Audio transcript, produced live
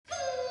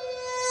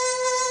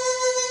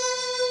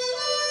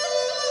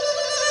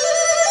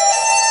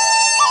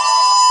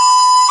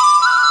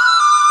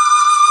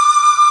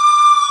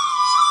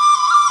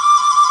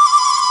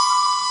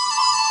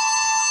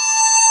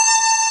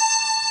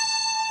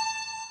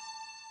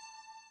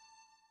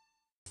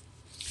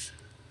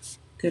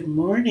Good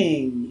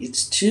morning.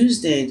 It's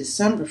Tuesday,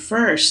 December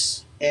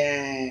 1st,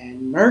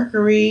 and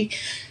Mercury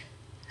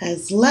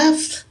has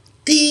left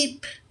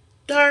deep,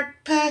 dark,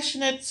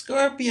 passionate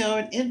Scorpio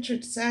and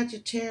entered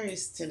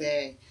Sagittarius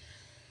today.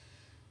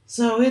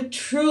 So it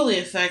truly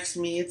affects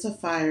me. It's a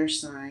fire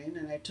sign,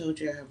 and I told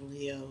you I have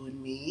Leo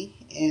in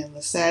me. And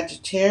the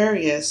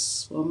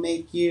Sagittarius will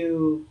make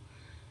you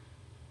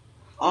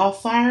all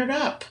fired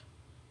up.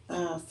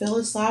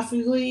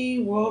 Philosophically,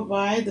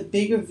 worldwide, the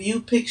bigger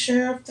view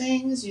picture of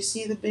things, you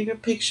see the bigger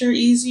picture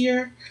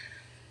easier.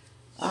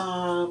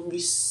 We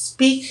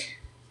speak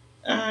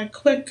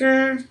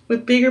quicker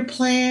with bigger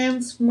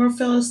plans, more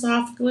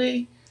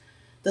philosophically.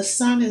 The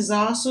sun is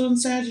also in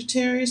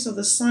Sagittarius, so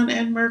the sun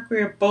and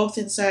Mercury are both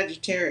in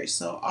Sagittarius.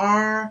 So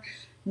our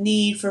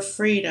need for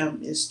freedom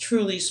is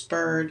truly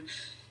spurred.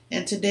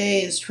 And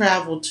today is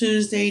Travel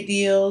Tuesday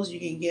deals. You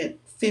can get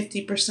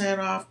 50%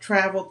 off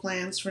travel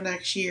plans for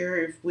next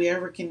year if we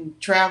ever can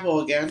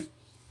travel again.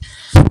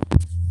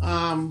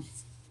 Um,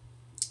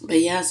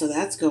 but yeah, so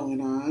that's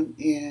going on.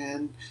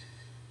 And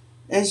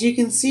as you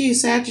can see,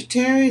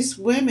 Sagittarius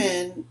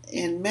women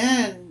and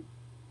men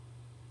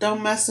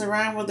don't mess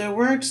around with their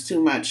words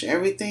too much.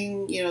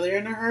 Everything, they're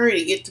in a hurry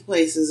to get to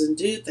places and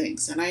do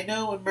things. And I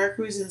know when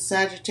Mercury's in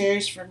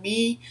Sagittarius, for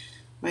me,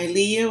 my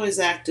Leo is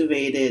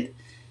activated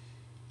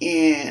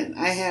and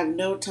I have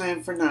no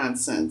time for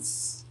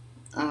nonsense.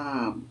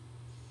 Um,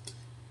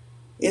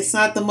 it's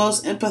not the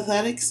most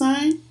empathetic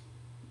sign.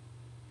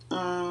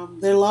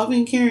 They're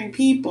loving, caring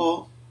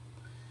people,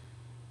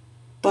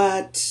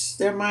 but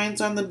their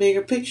mind's on the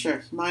bigger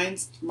picture. My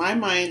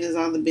mind is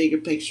on the bigger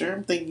picture.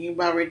 I'm thinking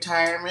about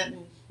retirement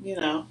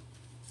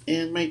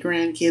and my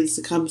grandkids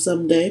to come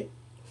someday.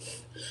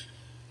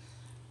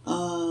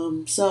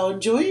 So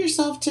enjoy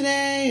yourself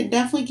today and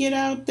definitely get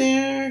out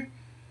there.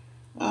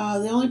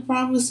 The only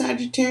problem with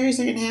Sagittarius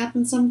that can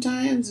happen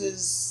sometimes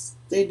is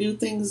they do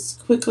things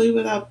quickly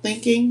without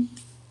thinking.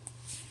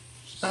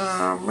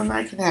 And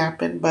that can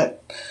happen,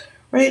 but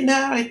right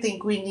now I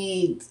think we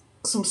need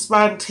some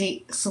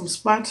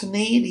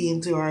spontaneity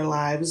into our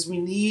lives. We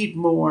need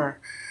more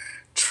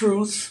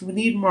truth. We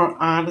need more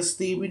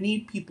honesty. We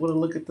need people to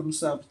look at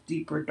themselves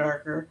deeper,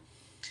 darker.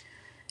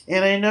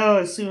 And I know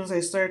as soon as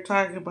I start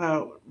talking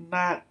about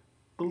not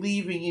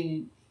believing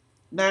in,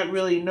 not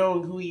really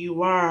knowing who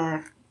you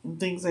are, and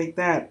things like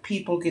that,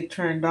 people get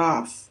turned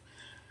off.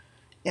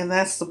 And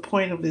that's the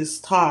point of this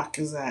talk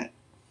is that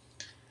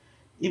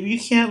if you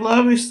can't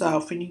love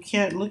yourself and you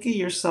can't look at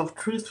yourself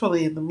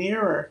truthfully in the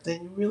mirror,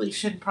 then you really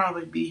shouldn't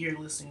probably be here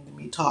listening to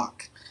me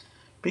talk.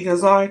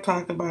 Because all I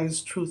talk about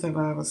is truth and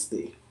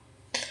honesty.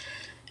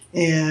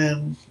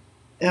 And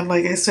and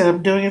like I said,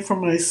 I'm doing it for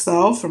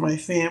myself, for my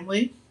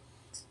family,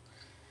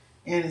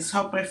 and it's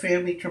helped my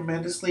family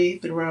tremendously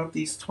throughout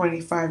these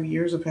 25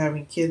 years of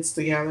having kids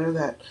together.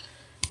 That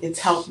it's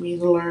helped me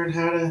to learn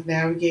how to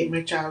navigate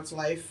my child's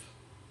life.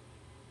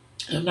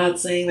 I'm not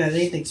saying that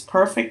anything's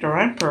perfect or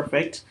I'm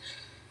perfect,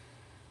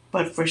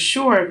 but for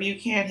sure, if you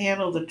can't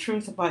handle the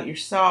truth about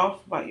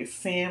yourself, about your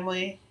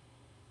family,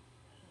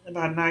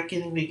 about not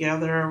getting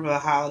together over the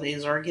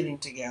holidays or getting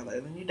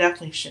together, then you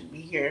definitely shouldn't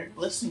be here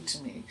listening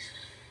to me.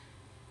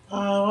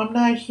 I'm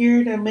not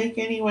here to make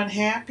anyone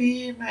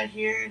happy. I'm not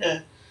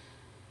here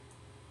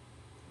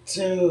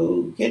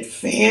to get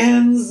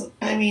fans.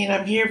 I mean,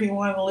 I'm here if you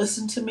want to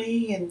listen to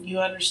me and you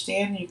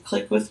understand and you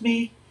click with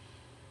me.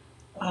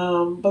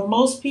 But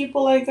most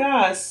people like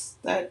us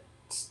that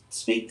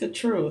speak the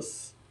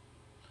truth,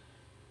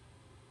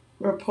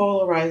 we're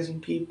polarizing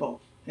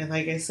people. And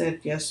like I said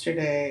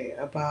yesterday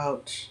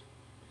about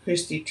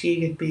Christy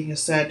Teigen being a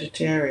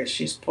Sagittarius,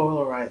 she's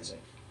polarizing.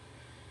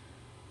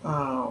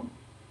 Um,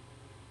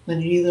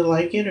 and you either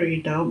like it or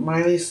you don't.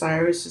 Miley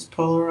Cyrus is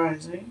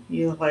polarizing.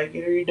 You either like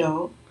it or you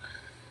don't.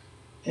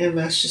 And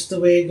that's just the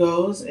way it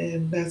goes.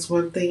 And that's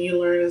one thing you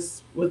learn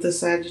is with the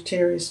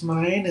Sagittarius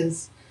mind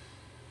is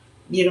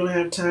you don't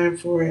have time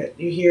for it.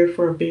 You're here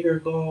for a bigger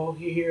goal.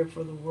 You're here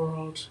for the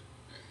world.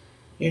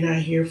 You're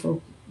not here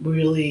for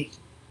really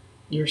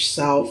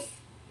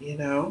yourself, you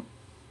know?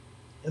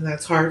 And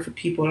that's hard for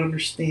people to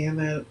understand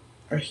that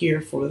are here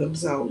for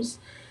themselves.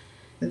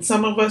 And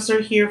some of us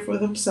are here for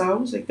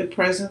themselves, like the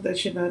president that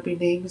should not be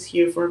named is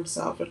here for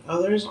himself, and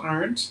others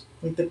aren't,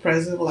 like the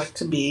president elect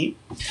to be.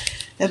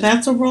 And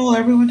that's a role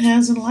everyone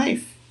has in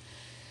life.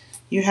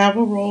 You have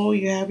a role,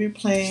 you have your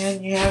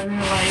plan, you have your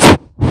life,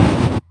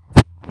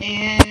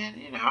 and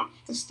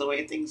that's the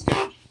way things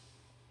go.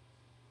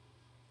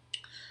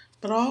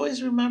 But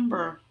always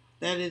remember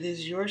that it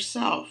is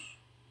yourself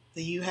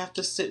that you have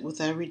to sit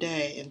with every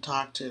day and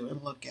talk to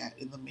and look at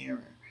in the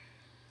mirror.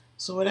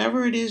 So,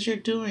 whatever it is you're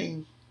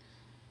doing,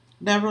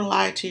 never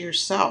lie to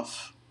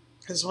yourself.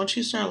 Because once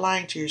you start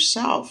lying to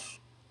yourself,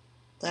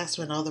 that's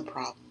when other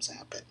problems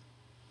happen.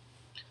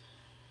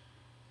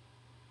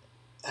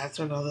 That's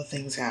when other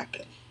things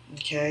happen.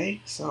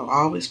 Okay? So,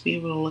 always be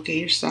able to look at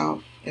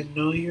yourself and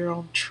know your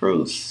own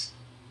truth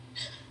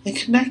and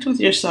connect with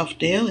yourself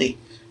daily.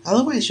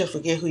 Otherwise, you'll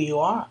forget who you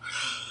are.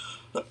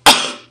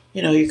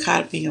 You're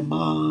caught being a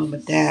mom, a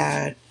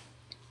dad,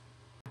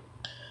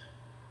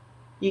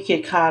 you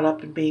get caught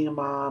up in being a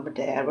mom, a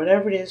dad,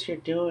 whatever it is you're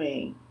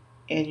doing,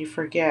 and you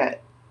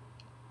forget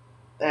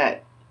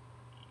that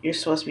you're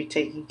supposed to be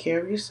taking care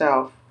of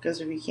yourself.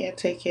 Because if you can't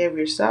take care of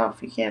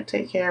yourself, you can't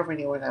take care of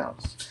anyone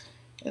else.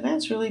 And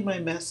that's really my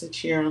message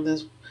here on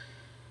this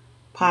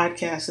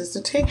podcast, is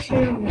to take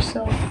care of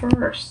yourself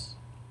first.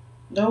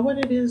 Know what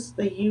it is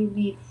that you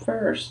need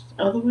first.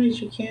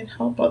 Otherwise, you can't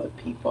help other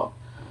people.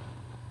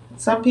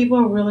 Some people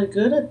are really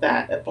good at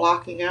that, at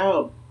blocking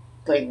out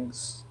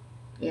things,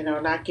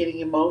 not getting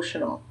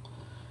emotional.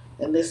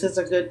 And this is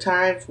a good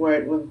time for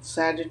it when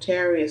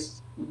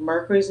Sagittarius,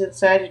 Mercury's in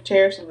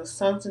Sagittarius and the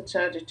Sun's in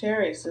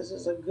Sagittarius. This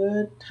is a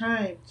good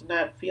time to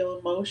not feel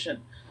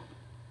emotion.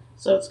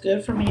 So it's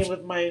good for me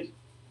with my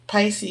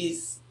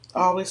Pisces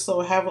always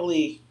so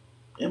heavily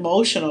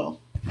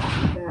emotional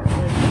that when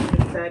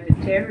I'm in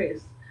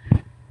Sagittarius,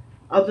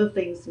 other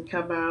things can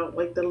come out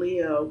like the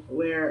Leo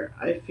where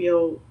I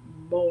feel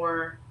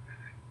more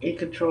in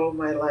control of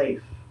my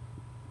life.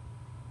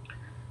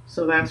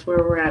 So that's where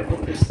we're at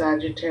with the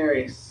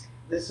Sagittarius.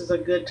 This is a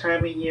good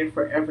time of year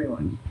for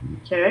everyone.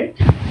 Okay?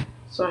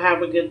 So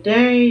have a good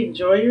day,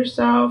 enjoy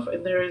yourself,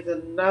 and there is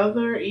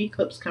another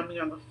eclipse coming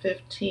on the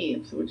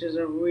 15th, which is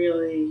a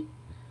really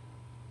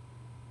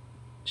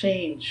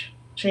change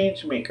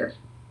maker.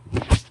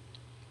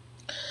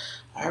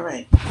 All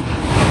right.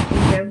 See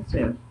you again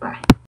soon.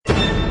 Bye.